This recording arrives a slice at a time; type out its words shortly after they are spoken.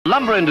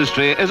lumber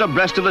industry is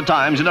abreast of the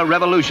times in a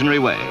revolutionary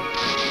way.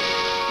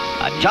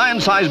 A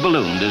giant-sized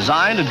balloon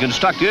designed and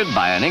constructed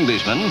by an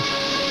Englishman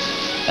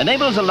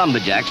enables the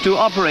lumberjacks to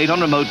operate on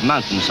remote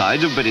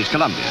mountainsides of British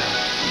Columbia.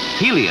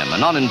 Helium, a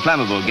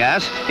non-inflammable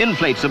gas,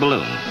 inflates the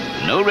balloon.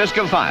 No risk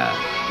of fire.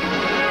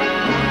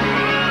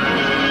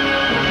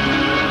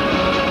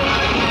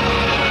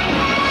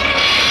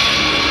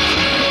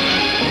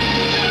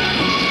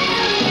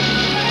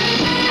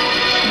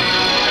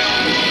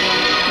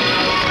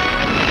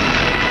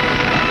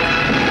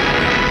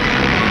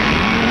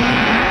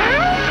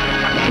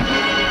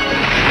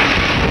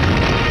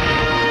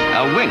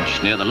 A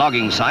winch near the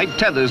logging site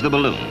tethers the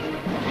balloon.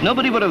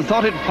 Nobody would have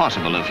thought it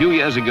possible a few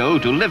years ago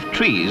to lift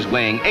trees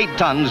weighing 8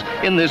 tons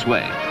in this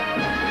way.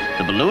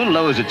 The balloon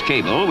lowers its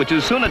cable, which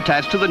is soon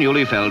attached to the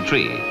newly felled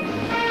tree.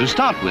 To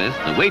start with,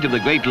 the weight of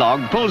the great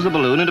log pulls the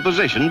balloon into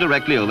position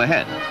directly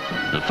overhead.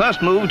 The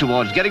first move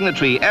towards getting the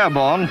tree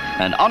airborne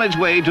and on its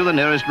way to the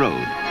nearest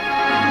road.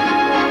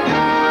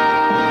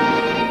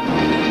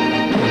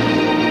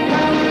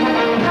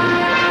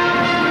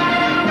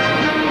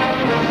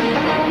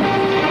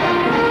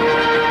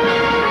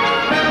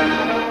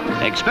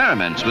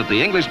 Experiments with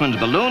the Englishman's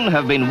balloon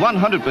have been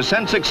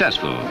 100%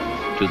 successful.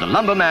 To the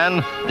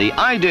lumberman, the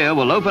idea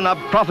will open up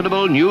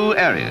profitable new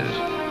areas.